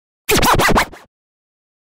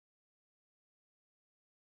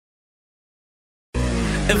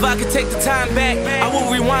If I could take the time back, I would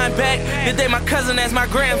rewind back. The day my cousin asked my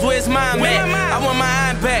grams where his mom at. I want my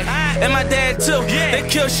iron back, and my dad too. They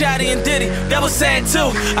killed Shotty and Diddy, that was sad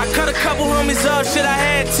too. I cut a couple homies off, shit I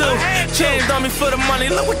had to. Changed on me for the money,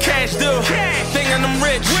 look what cash do. Thinking I'm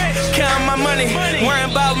rich, counting my money. Worrying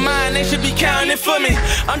about mine, they should be counting it for me.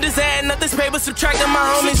 I'm just adding up this paper, subtracting my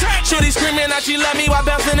homies. Shorty screaming out she love me while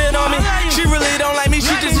bouncing it on me. She really don't like me,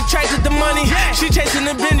 she just attracted the money. She chasing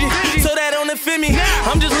the Benji, so that don't fit me.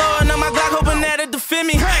 I'm just loading up my Glock, hoping that it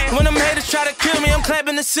defend me. When them haters try to kill me, I'm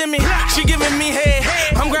clapping to send me. She giving me head,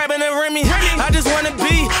 I'm grabbing a Remy. I just wanna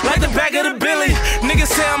be like the back of the Billy.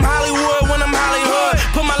 Niggas say I'm Hollywood when I'm Hollywood.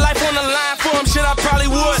 Put my life on the line for him, shit I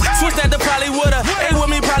probably would. Switch that to probably woulda. Ain't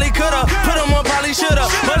with me, probably coulda. Put him on, probably shoulda.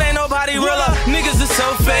 But ain't nobody realer. Niggas is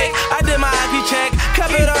so fake. I did my IP check,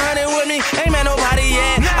 kept it 100 with me. Ain't met nobody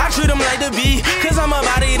yet. I treat them like the B, cause I'm a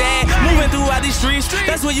body that. Moving throughout these streets,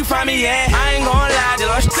 that's where you find me at. I ain't gon' lie, the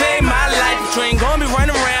Lord saved my life. But you ain't gon' be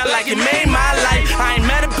running around like it made my life. I ain't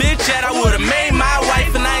met a bitch yet, I would've made my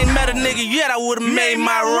wife. And I ain't met a nigga yet, I would've made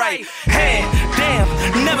my right. Hey, damn,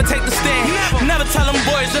 never take the stand. Never tell them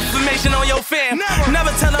boys information on your fam.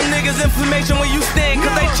 Never tell them niggas information when you stand.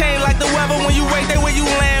 Cause they change like the weather when you wait, they where you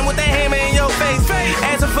land. With that hammer in your face,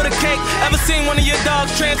 answer for the cake. Ever seen one of your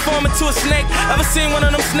dogs transform into a snake? Ever seen one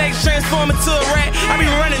of them snakes transform into a rat? I be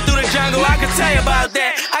running through the jungle, I can tell you about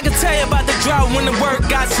that. I can tell you about the drought when the work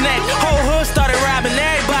got snapped. Whole hood started robbing,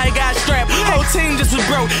 everybody got strapped. Whole team just was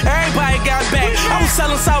broke, everybody got back. I was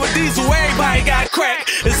selling sour diesel, everybody got cracked.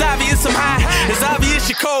 It's obvious I'm high, it's obvious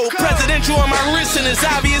you're cold. Presidential on my wrist and it's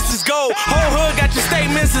obvious it's gold. Whole hood got your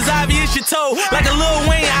statements, it's obvious you're told. Like a Lil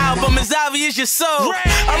Wayne album, it's obvious you're sold.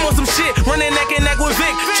 I'm on some shit, running neck and neck with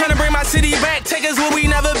Vic. Trying to bring my city back, take us where we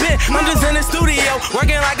never been. I'm just in the studio,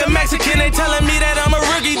 working like a Mexican. They telling me that I'm a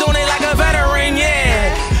rookie, doing it like a veteran,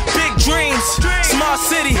 yeah. Big dreams, small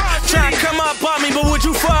city. Trying to come up on me, but would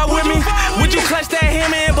you fall with me? Would you clutch that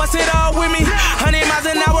hammer and bust it all with me? 100 miles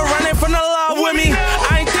an hour running from the law with me?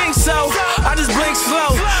 I ain't think so, I just blink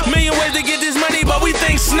slow. Million ways to get this money, but we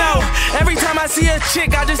think snow. Every time I see a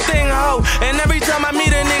chick, I just think ho. And every time I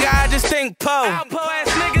meet a nigga, I just think po.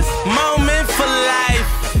 Moment for life,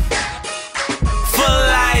 for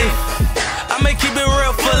life. I'ma keep it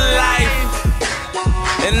real for life.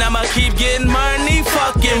 And I'ma keep getting money,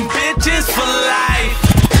 fucking bitches for life.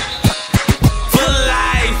 For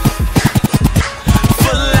life.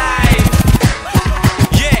 For life.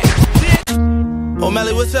 Yeah.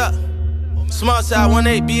 O'Malley, what's up? Small side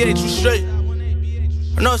 1-8, BH, we straight.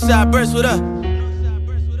 North side burst, what up?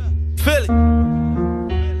 Philly.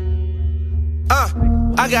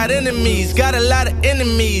 I got enemies, got a lot of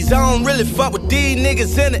enemies. I don't really fuck with these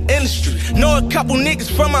niggas in the industry. Know a couple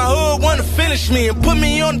niggas from my hood wanna finish me and put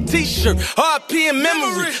me on a t-shirt, RP in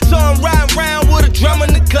memory. So I'm riding around with a drum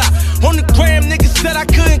in the clock. On the gram, niggas said I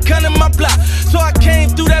couldn't come in my block. So I came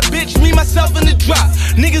through that bitch, me, myself, in the drop.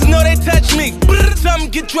 Niggas know they touch me,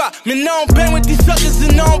 something get dropped. Man, I don't bang with these suckers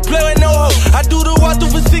and I don't play with no hoe. I do the walk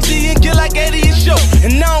through for 60 and get like 80 a show.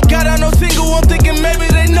 And I don't got out no single, I'm thinking maybe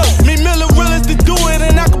they know. Me, Miller, realist to do it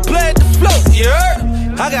and I can play at the float, you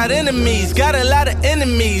heard? I got enemies, got a lot of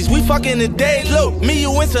enemies. We fucking the day low, me,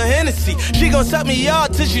 you, and some Hennessy. She gon' suck me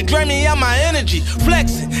out till she drain me out my energy.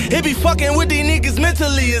 Flexing, it be fucking with these niggas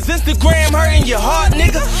mentally. Is Instagram hurting your heart,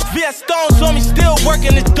 nigga? VS Stones on me, still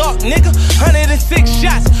working the dark, nigga. 106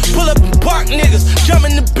 shots, pull up and park, niggas. Jump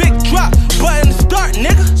in the big drop, button to start,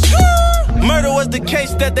 nigga. Murder was the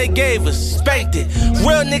case that they gave us, spanked it.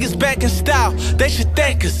 Real niggas back in style, they should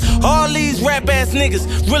thank us. All these rap ass niggas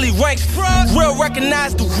really ranks. Real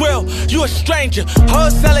recognize the real, you a stranger.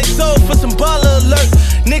 Wholesale they sold for some baller alert.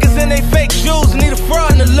 Niggas in they fake jewels need a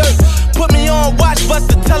fraud alert. Put me on watch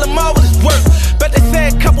buster, tell them all what it's worth. Bet they say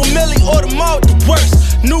a couple milli or them all the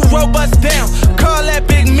worst. New robots down, call that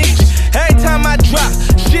Big Meech. Every time I drop,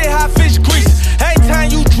 shit hot fish grease. Every time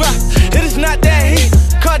you drop, it is not that heat.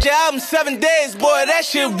 Caught your album 7 days, boy, that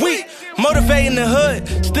shit weak. Motivating the hood,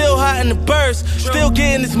 still hot in the birds. Still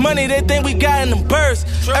getting this money, they think we got in them birds.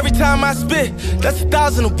 Every time I spit, that's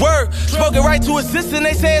 1,000 a word. Spoken right to assistant,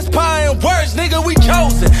 they say it's power in words. Nigga, we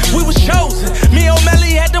chosen, we was chosen. Me and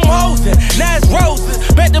O'Malley had them hoes in, now it's roses.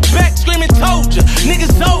 Back to back, screaming told ya.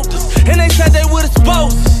 Niggas sold us, and they said they would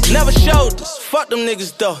expose us. Never showed us, fuck them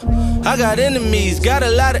niggas though. I got enemies, got a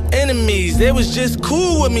lot of enemies. They was just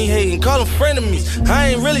cool with me hating, call them frenemies. I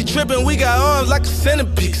ain't really tripping, we got arms like a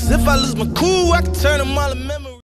centipede. If I lose my cool, I can turn them all to memory.